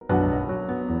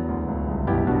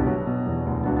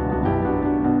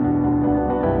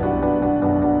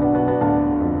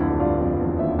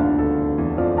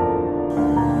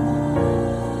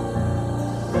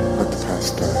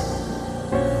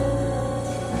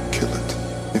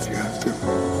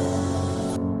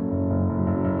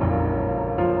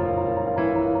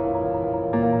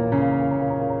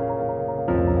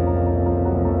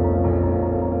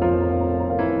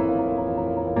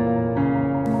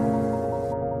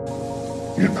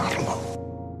You're not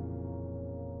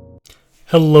alone.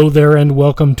 Hello there, and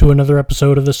welcome to another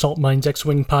episode of the Salt Mines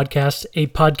X-Wing Podcast, a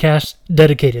podcast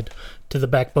dedicated to the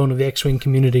backbone of the X-Wing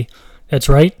community. That's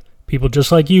right, people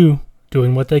just like you,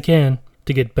 doing what they can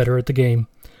to get better at the game.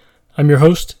 I'm your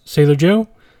host, Sailor Joe,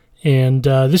 and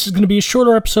this is going to be a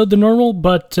shorter episode than normal,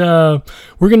 but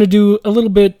we're going to do a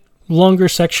little bit longer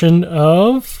section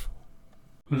of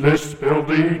List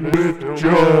Building with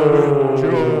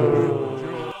Joe.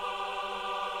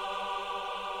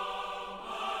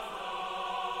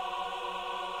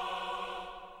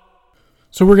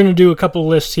 So we're going to do a couple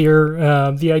lists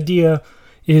here. The idea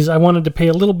is I wanted to pay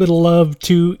a little bit of love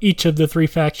to each of the three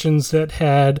factions that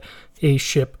had a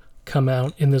ship come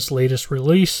out in this latest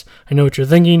release. I know what you're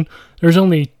thinking. There's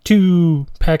only 2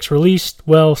 packs released.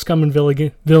 Well, Scum and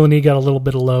Villainy got a little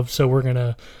bit of love, so we're going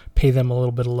to pay them a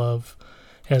little bit of love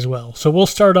as well. So we'll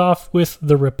start off with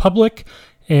the Republic,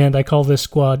 and I call this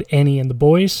squad Annie and the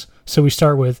Boys. So we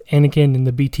start with Anakin in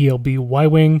the BTLB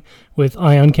Y-Wing with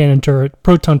ion cannon turret,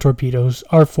 proton torpedoes,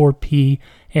 R4P,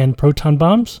 and proton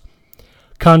bombs.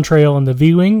 Contrail in the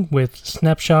V-Wing with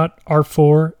Snapshot,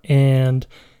 R4, and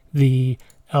the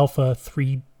Alpha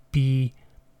 3B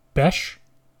Besh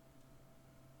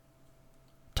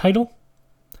title.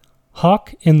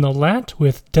 Hawk in the Lat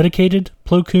with Dedicated,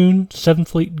 Plo Koon, 7th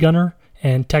Fleet Gunner,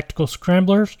 and Tactical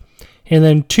Scramblers. And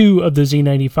then 2 of the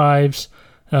Z95s.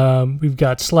 We've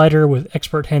got Slider with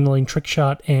Expert Handling, Trick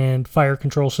Shot, and Fire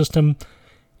Control System.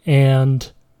 And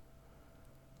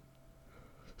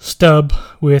Stub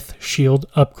with Shield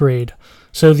Upgrade.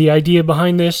 So the idea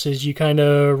behind this is you kind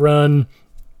of run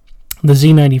the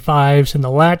Z95s and the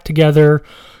LAT together.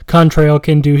 Contrail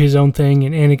can do his own thing,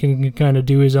 and Anakin can kind of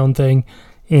do his own thing.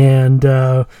 And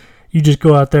you just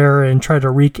go out there and try to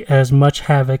wreak as much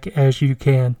havoc as you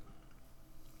can.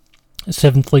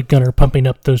 7th Fleet Gunner pumping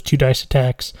up those 2 dice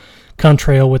attacks.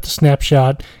 Contrail with the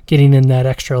Snapshot, getting in that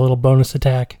extra little bonus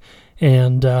attack.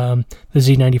 And the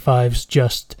Z95's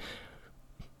just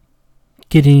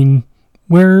getting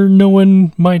where no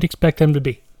one might expect them to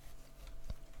be.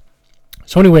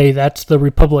 So anyway, that's the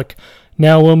Republic.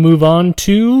 Now we'll move on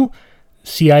to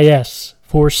CIS.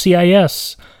 For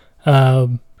CIS,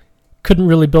 couldn't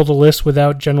really build a list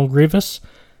without General Grievous.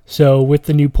 So with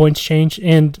the new points change,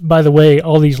 and by the way,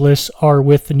 all these lists are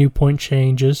with the new point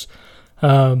changes.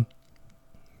 So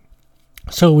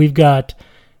we've got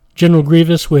General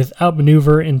Grievous with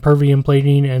Outmaneuver, Impervium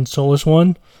Plating, and Solus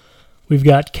 1. We've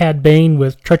got Cad Bane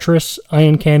with Treacherous,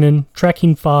 Ion Cannon,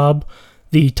 Tracking Fob,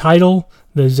 the Title,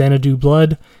 the Xanadu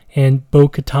Blood, and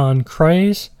Bo-Katan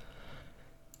Kryze.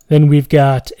 Then we've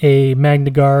got a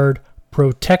Magna Guard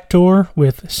Protector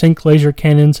with Sync Laser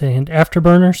Cannons and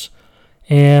Afterburners.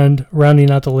 And rounding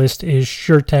out the list is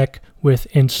SureTech with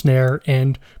Ensnare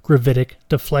and Gravitic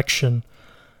Deflection.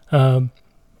 So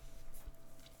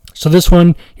this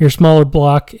one, your smaller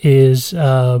block is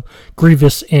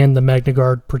Grievous and the Magna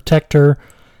Guard Protector.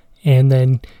 And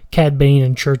then Cad Bane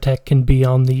and SureTech can be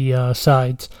on the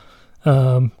sides,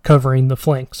 covering the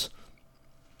flanks.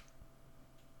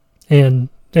 And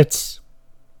that's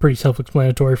pretty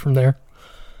self-explanatory from there.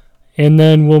 And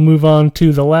then we'll move on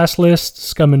to the last list,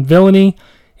 Scum and Villainy.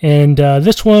 And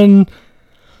this one,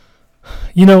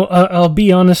 I'll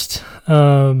be honest,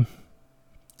 I'm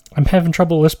having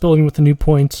trouble list building with the new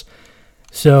points.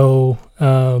 So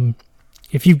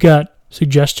if you've got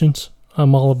suggestions,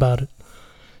 I'm all about it.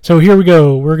 So here we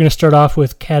go. We're going to start off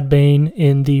with Cad Bane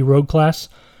in the Rogue class.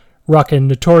 Rockin'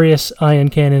 Notorious, Ion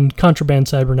Cannon, Contraband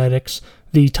Cybernetics,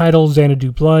 the Title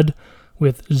Xanadu Blood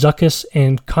with Zuckuss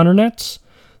and Connor-Nets.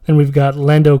 Then we've got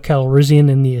Lando Calrissian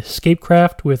in the Escape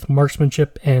Craft with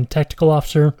Marksmanship and Tactical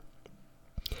Officer.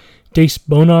 Dace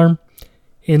Bonearm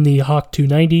in the Hawk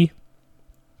 290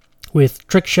 with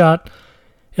Trick Shot,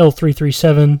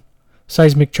 L337,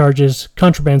 Seismic Charges,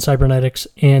 Contraband Cybernetics,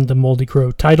 and the Moldy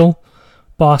Crow Title.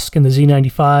 Bosk in the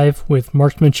Z95 with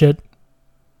Marksmanship,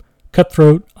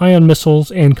 Cutthroat, Ion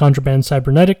Missiles, and Contraband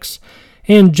Cybernetics.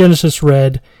 And Genesis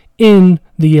Red in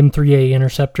the M3A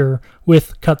Interceptor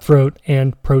with Cutthroat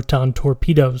and Proton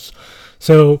Torpedoes.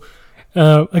 So,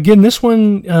 again, this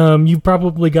one, you've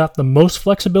probably got the most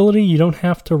flexibility. You don't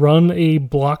have to run a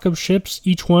block of ships.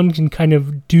 Each one can kind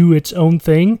of do its own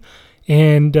thing.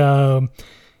 And the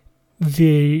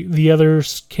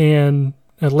others can...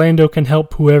 Lando can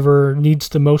help whoever needs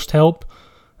the most help.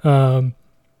 But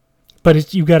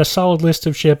you've got a solid list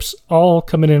of ships all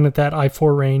coming in at that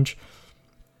I-4 range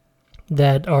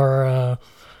that are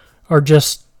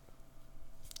just...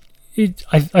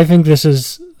 I think this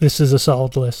is a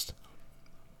solid list.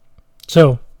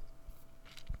 So,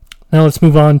 now let's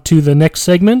move on to the next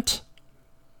segment.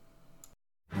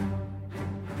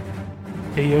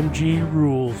 AMG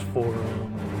Rules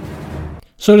Forum.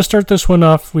 So to start this one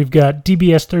off, we've got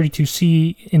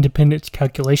DBS32C Independence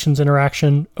Calculations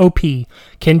Interaction. OP.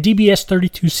 Can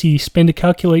DBS32C spend a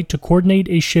calculate to coordinate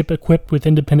a ship equipped with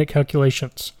independent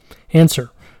calculations?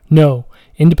 Answer. No.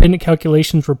 Independent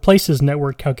calculations replaces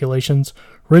network calculations,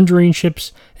 rendering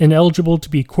ships ineligible to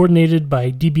be coordinated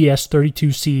by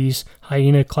DBS32C's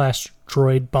Hyena-class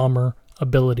droid bomber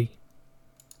ability.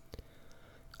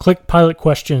 Click pilot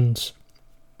questions.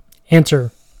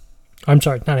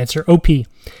 OP.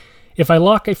 If I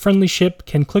lock a friendly ship,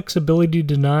 can Click's ability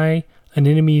deny an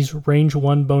enemy's range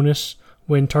 1 bonus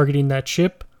when targeting that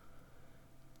ship?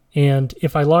 And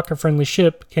if I lock a friendly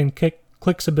ship, can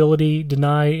Click's ability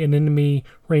deny an enemy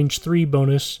range 3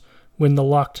 bonus when the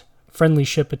locked friendly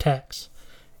ship attacks?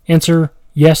 Answer,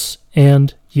 yes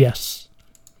and yes.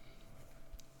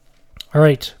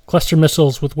 Alright, cluster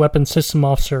missiles with Weapon System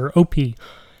Officer, OP.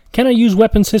 Can I use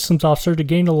Weapon Systems Officer to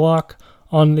gain a lock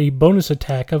on the bonus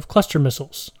attack of cluster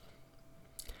missiles?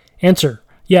 Answer,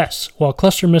 yes. While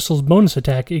cluster missiles bonus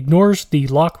attack ignores the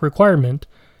lock requirement,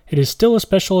 it is still a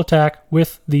special attack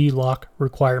with the lock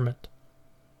requirement.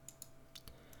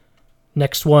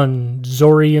 Next one,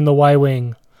 Zori in the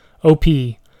Y-Wing. OP.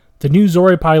 The new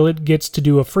Zori pilot gets to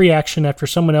do a free action after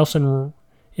someone else in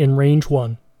range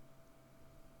 1.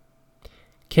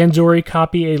 Can Zori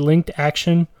copy a linked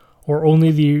action or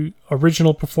only the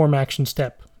original perform action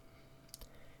step?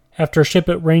 After a ship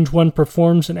at range 1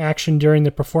 performs an action during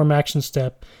the perform action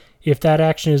step, if that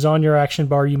action is on your action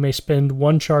bar, you may spend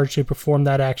 1 charge to perform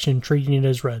that action, treating it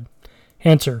as read.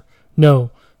 Answer, no.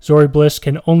 Zori Bliss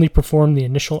can only perform the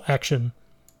initial action.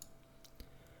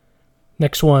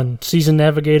 Next one, Seasoned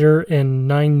Navigator and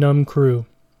 9 Num Crew.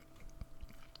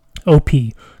 OP.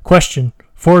 Question.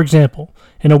 For example,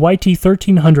 in a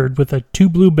YT-1300 with a 2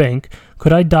 blue bank,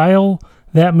 could I dial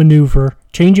that maneuver,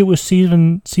 change it with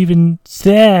Seasoned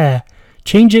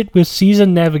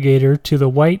Navigator to the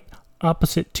white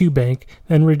opposite 2 bank,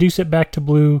 then reduce it back to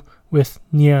blue with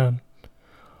Neon?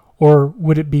 Or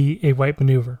would it be a white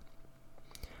maneuver?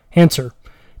 Answer.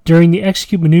 During the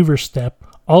execute maneuver step,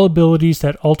 all abilities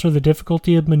that alter the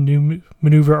difficulty of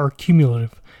maneuver are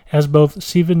cumulative. As both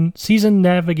Seasoned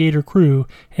Navigator Crew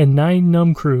and 9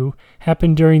 Num Crew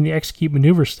happen during the execute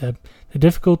maneuver step, the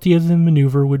difficulty of the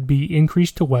maneuver would be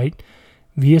increased to white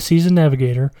via Seasoned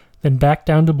Navigator, then back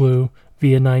down to blue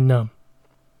via 9 Num.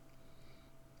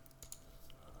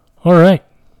 Alright,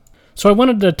 so I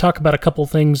wanted to talk about a couple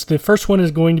things. The first one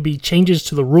is going to be changes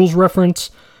to the rules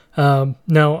reference.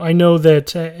 Now, I know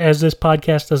that as this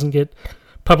podcast doesn't get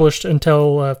published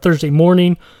until Thursday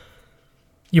morning,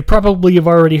 you probably have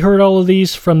already heard all of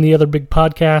these from the other big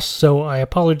podcasts, so I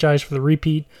apologize for the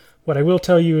repeat. What I will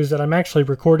tell you is that I'm actually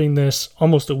recording this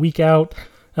almost a week out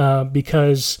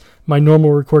because my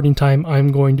normal recording time,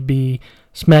 I'm going to be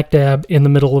smack dab in the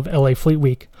middle of LA Fleet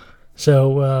Week.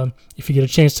 So if you get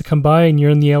a chance to come by and you're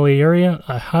in the LA area,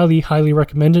 I highly, highly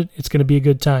recommend it. It's going to be a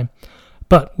good time.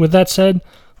 But with that said,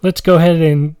 let's go ahead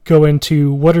and go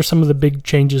into what are some of the big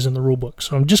changes in the rulebook.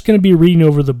 So I'm just going to be reading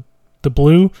over the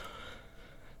blue.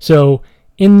 So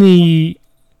in the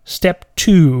step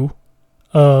 2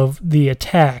 of the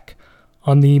attack,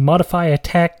 on the modify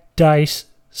attack dice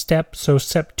step, so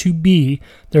step 2B,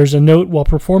 there's a note: while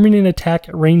performing an attack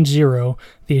at range 0,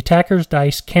 the attacker's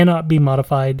dice cannot be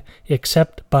modified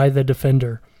except by the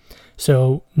defender.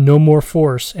 So no more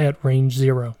force at range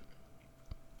 0.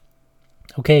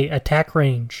 Okay, attack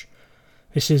range.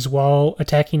 This is while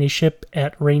attacking a ship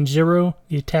at range 0,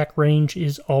 the attack range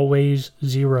is always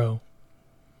 0.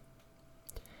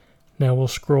 Now we'll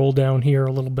scroll down here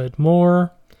a little bit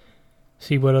more,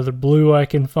 see what other blue I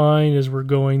can find as we're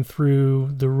going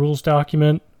through the rules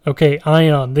document. Okay,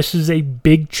 ion. This is a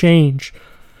big change,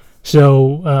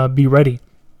 so be ready.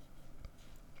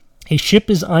 A ship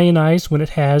is ionized when it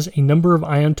has a number of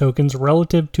ion tokens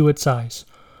relative to its size.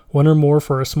 1 or more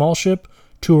for a small ship,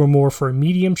 2 or more for a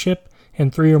medium ship,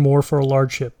 and 3 or more for a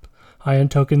large ship. Ion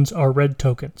tokens are red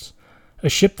tokens. A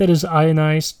ship that is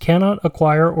ionized cannot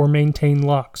acquire or maintain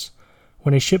locks.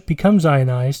 When a ship becomes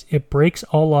ionized, it breaks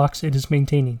all locks it is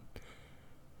maintaining.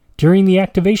 During the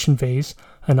activation phase,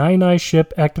 an ionized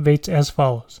ship activates as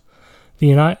follows.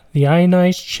 The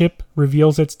ionized ship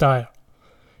reveals its dial.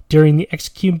 During the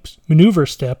execute maneuver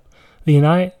step,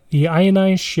 the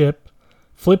ionized ship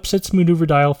flips its maneuver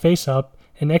dial face up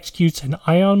and executes an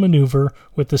ion maneuver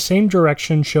with the same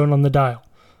direction shown on the dial.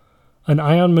 An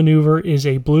ion maneuver is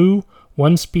a blue,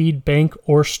 1-speed bank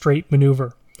or straight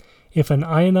maneuver. If an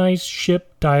ionized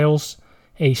ship dials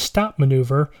a stop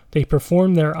maneuver, they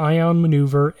perform their ion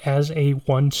maneuver as a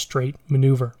 1 straight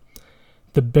maneuver.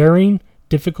 The bearing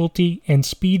difficulty, and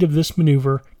speed of this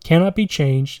maneuver cannot be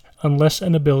changed unless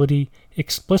an ability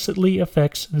explicitly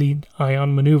affects the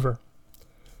ion maneuver.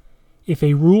 If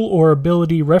a rule or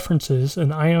ability references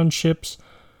an ion ship's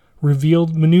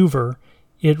revealed maneuver,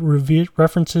 it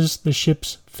references the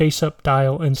ship's face-up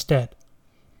dial instead.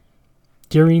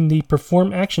 During the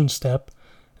perform action step,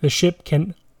 the ship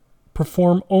can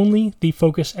perform only the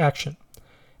focus action.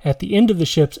 At the end of the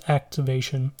ship's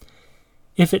activation,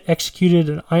 if it executed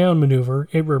an ion maneuver,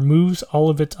 it removes all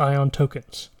of its ion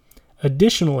tokens.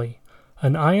 Additionally,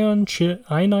 an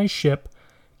ionized ship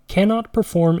cannot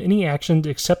perform any actions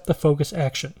except the focus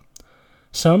action.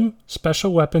 Some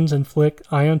special weapons inflict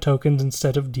ion tokens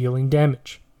instead of dealing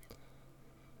damage.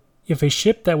 If a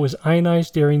ship that was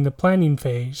ionized during the planning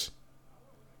phase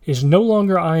is no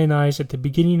longer ionized at the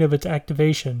beginning of its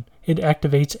activation, it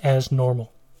activates as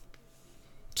normal.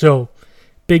 So,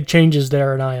 big changes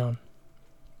there in ion.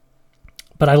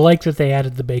 But I like that they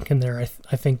added the bacon there.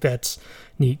 I think that's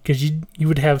neat, because you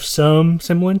would have some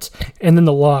semblance, and then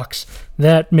the locks,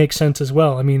 that makes sense as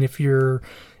well. I mean, if you're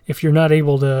not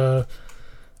able to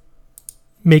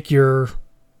make your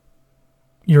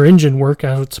engine work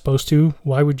as it's supposed to,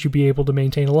 why would you be able to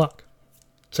maintain a lock?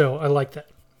 So I like that.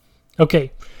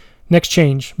 Okay, next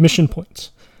change, mission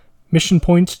points. Mission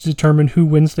points determine who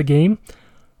wins the game.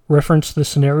 Reference the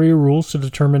scenario rules to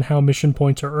determine how mission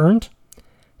points are earned.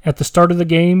 At the start of the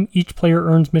game, each player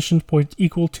earns mission points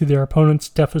equal to their opponent's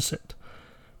deficit.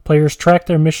 Players track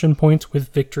their mission points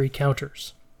with victory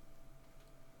counters.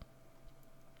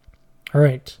 All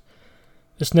right.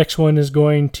 This next one is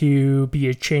going to be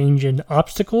a change in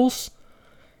obstacles.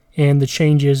 And the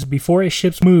change is, before a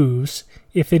ship moves,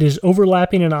 if it is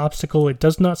overlapping an obstacle, it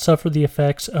does not suffer the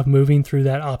effects of moving through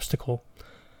that obstacle.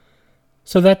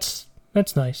 So that's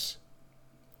nice.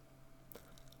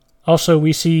 Also,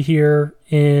 we see here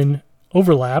in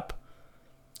overlap,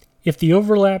 if the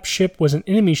overlap ship was an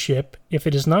enemy ship, if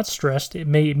it is not stressed, it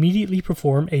may immediately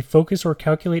perform a focus or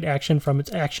calculate action from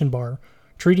its action bar,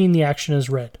 treating the action as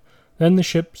read. Then the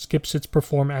ship skips its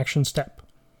perform action step.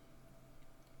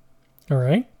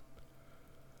 Alright.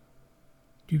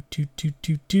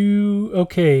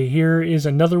 Okay, here is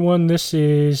another one. This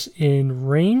is in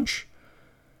range.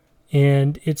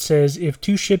 And it says, if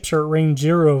two ships are at range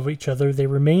 0 of each other, they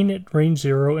remain at range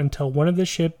 0 until one of the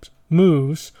ships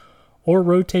moves or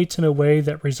rotates in a way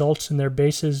that results in their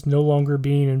bases no longer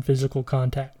being in physical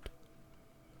contact.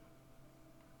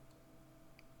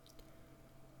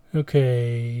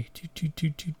 Okay.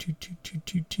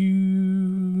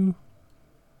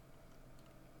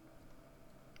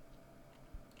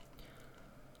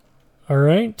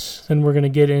 Alright, then we're going to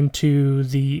get into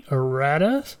the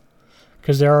errata,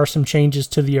 because there are some changes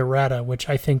to the errata, which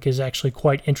I think is actually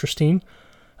quite interesting.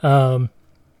 So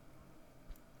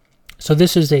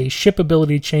this is a ship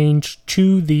ability change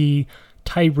to the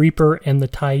TIE Reaper and the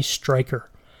TIE Striker.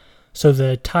 So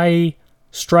the TIE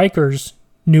Striker's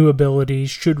new abilities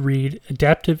should read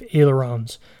Adaptive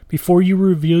Ailerons. Before you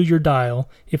reveal your dial,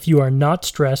 if you are not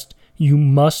stressed, you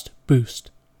must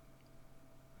boost.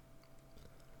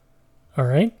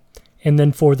 Alright, and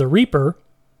then for the Reaper,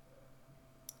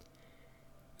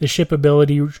 the ship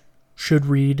ability should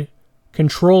read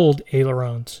Controlled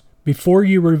Ailerons. Before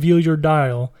you reveal your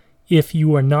dial, if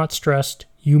you are not stressed,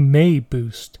 you may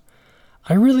boost.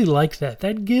 I really like that.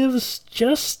 That gives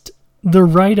just the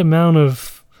right amount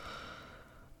of...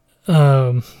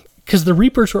 because the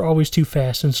Reapers are always too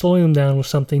fast, and slowing them down was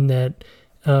something that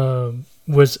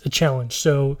was a challenge.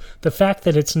 So the fact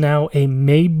that it's now a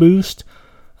may boost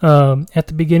at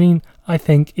the beginning, I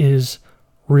think is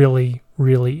really,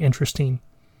 really interesting.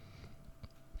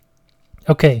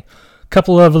 Okay, a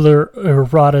couple of other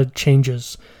errata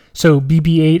changes. So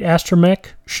BB-8 Astromech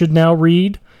should now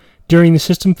read, during the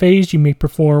system phase, you may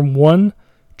perform one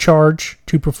charge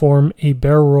to perform a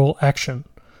barrel roll action.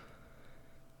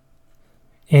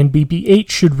 And BB-8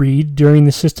 should read, during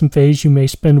the system phase, you may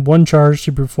spend one charge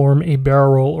to perform a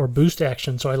barrel roll or boost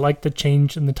action. So I like the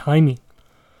change in the timing.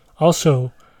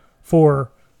 Also,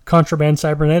 for Contraband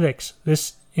Cybernetics,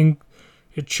 it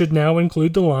should now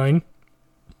include the line,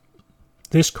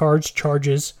 this card's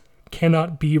charges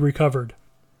cannot be recovered.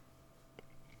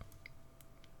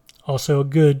 Also a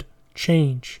good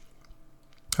change.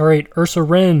 Alright, Ursa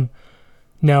Wren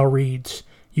now reads,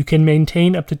 you can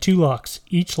maintain up to 2 locks.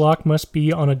 Each lock must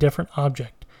be on a different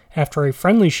object. After a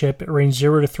friendly ship at range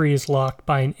 0 to 3 is locked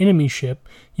by an enemy ship,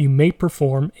 you may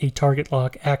perform a target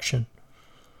lock action.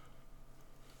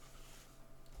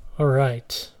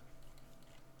 Alright.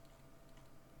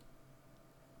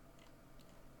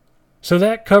 So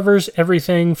that covers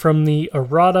everything from the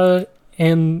errata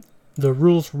and the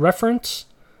rules reference.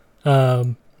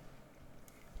 We've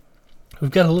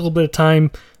got a little bit of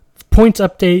time. Points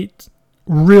update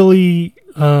really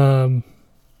kind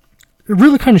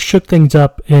of shook things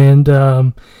up.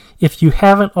 And if you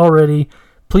haven't already,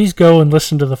 please go and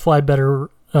listen to the Fly Better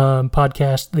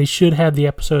podcast. They should have the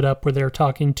episode up where they're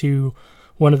talking to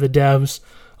one of the devs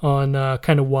on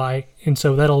kind of why. And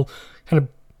so that'll kind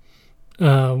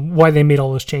of why they made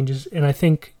all those changes. And I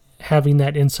think having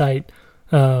that insight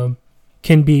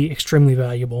can be extremely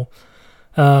valuable.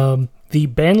 The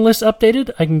ban list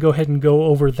updated. I can go ahead and go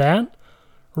over that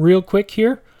real quick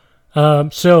here.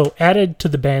 So added to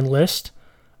the ban list,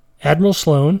 Admiral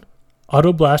Sloan,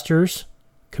 Auto Blasters,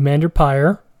 Commander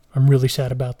Pyre. I'm really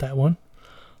sad about that one.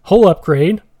 Hull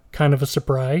upgrade, kind of a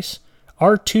surprise.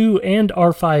 R2 and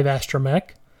R5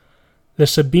 Astromech. The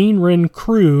Sabine Wren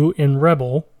crew in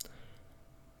Rebel.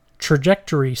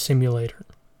 Trajectory Simulator.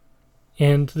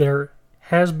 And there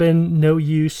has been no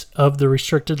use of the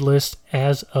restricted list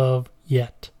as of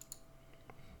yet.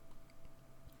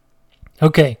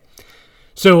 Okay,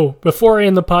 so before I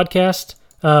end the podcast,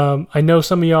 I know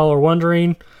some of y'all are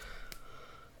wondering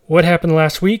what happened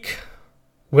last week.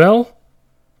 Well,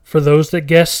 for those that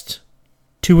guessed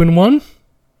 2-1,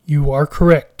 you are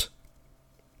correct.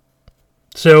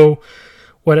 So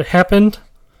what had happened,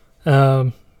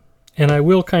 and I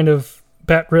will kind of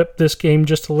bat rip this game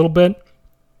just a little bit.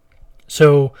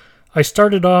 So I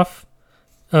started off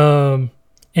in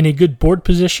a good board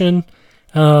position,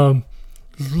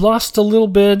 lost a little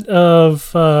bit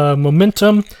of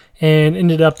momentum, and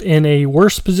ended up in a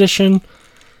worse position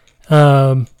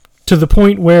to the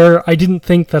point where I didn't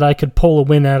think that I could pull a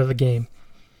win out of the game.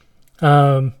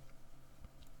 And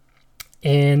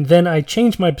then I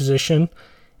changed my position,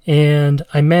 and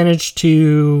I managed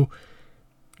to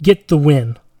get the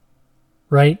win,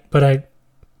 right? But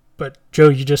Joe,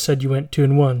 you just said you went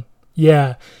 2-1.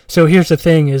 Yeah. So here's the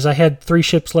thing: is I had 3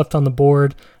 ships left on the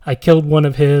board. I killed one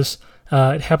of his.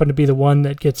 It happened to be the one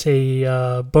that gets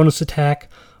a bonus attack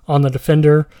on the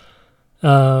defender.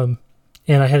 And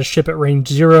I had a ship at range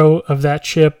 0 of that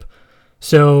ship.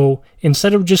 So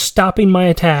instead of just stopping my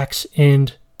attacks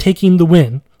and taking the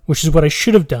win, which is what I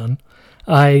should have done,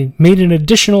 I made an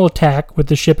additional attack with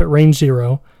the ship at range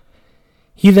 0.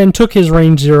 He then took his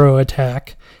range 0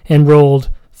 attack and rolled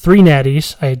 3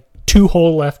 natties. I had 2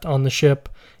 hull left on the ship,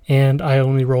 and I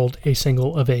only rolled a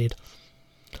single evade.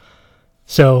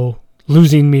 So,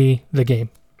 losing me the game.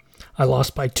 I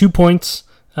lost by 2 points.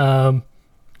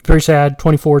 Very sad,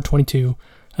 24-22.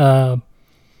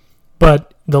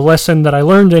 But the lesson that I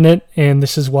learned in it, and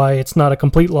this is why it's not a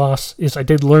complete loss, is I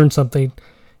did learn something,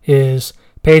 is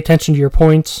pay attention to your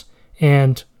points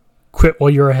and quit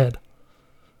while you're ahead.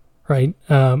 Right?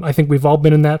 I think we've all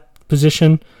been in that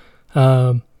position.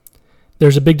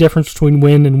 There's a big difference between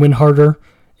win and win harder,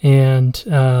 and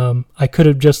I could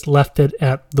have just left it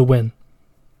at the win.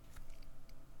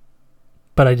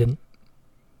 But I didn't.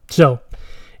 So,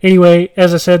 anyway,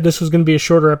 as I said, this was going to be a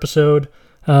shorter episode.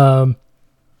 Thank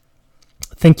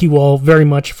you all very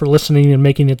much for listening and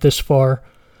making it this far.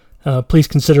 Please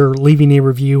consider leaving a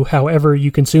review however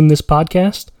you consume this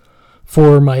podcast.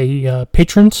 For my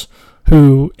patrons,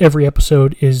 who every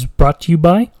episode is brought to you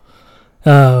by,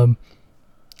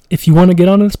 if you want to get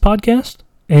on this podcast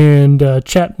and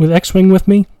chat with X-Wing with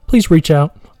me, please reach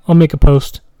out. I'll make a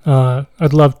post.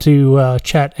 I'd love to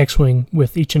chat X-Wing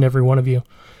with each and every one of you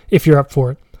if you're up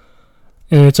for it.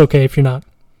 And it's okay if you're not.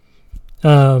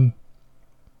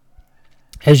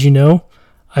 As you know,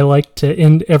 I like to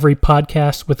end every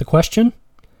podcast with a question.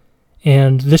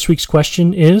 And this week's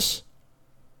question is,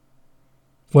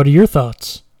 what are your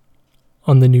thoughts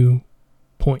on the new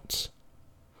points?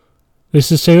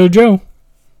 This is Sailor Joe,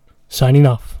 signing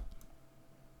off.